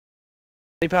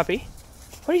Hey puppy,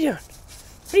 what are you doing?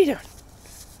 What are you doing?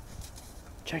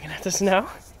 Checking out the snow?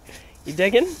 You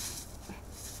digging?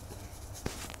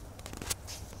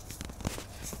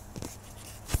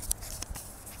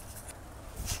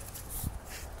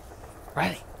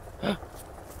 Riley.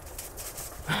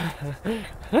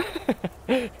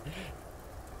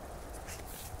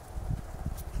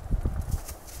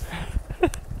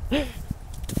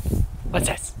 What's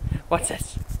this? What's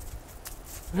this?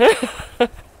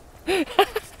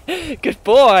 Good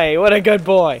boy! What a good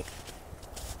boy!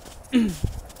 You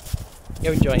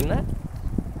enjoying that?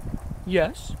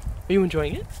 Yes. Are you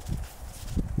enjoying it?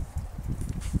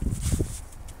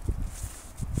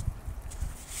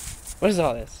 What is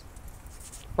all this?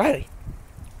 Riley!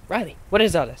 Riley, what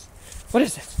is all this? What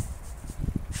is this?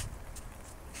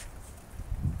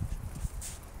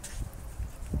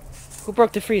 Who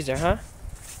broke the freezer, huh?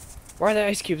 Why are there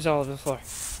ice cubes all over the floor?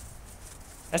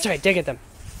 That's right, dig at them.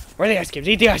 Where are the ice cubes?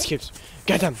 Eat the ice cubes!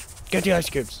 Get them! Get the ice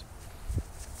cubes!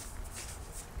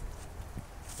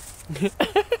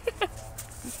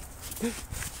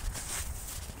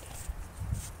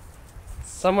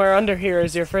 Somewhere under here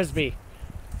is your frisbee.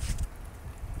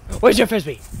 Where's your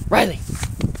frisbee? Riley!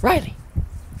 Riley!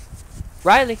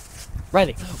 Riley!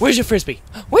 Riley! Where's your frisbee?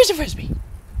 Where's your frisbee?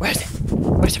 Where's it?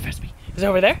 Where's your frisbee? Is it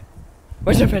over there?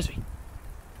 Where's your frisbee?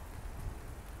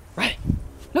 Riley!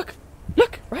 Look!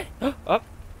 Look! Riley! Oh! Up!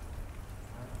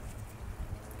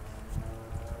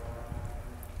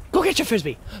 Go get your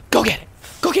frisbee! Go get it!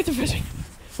 Go get the frisbee!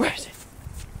 Where is it?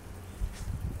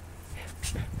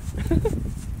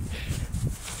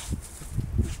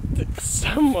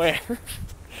 Somewhere.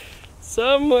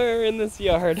 Somewhere in this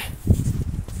yard.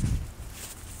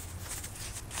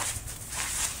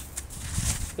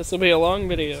 This will be a long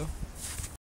video.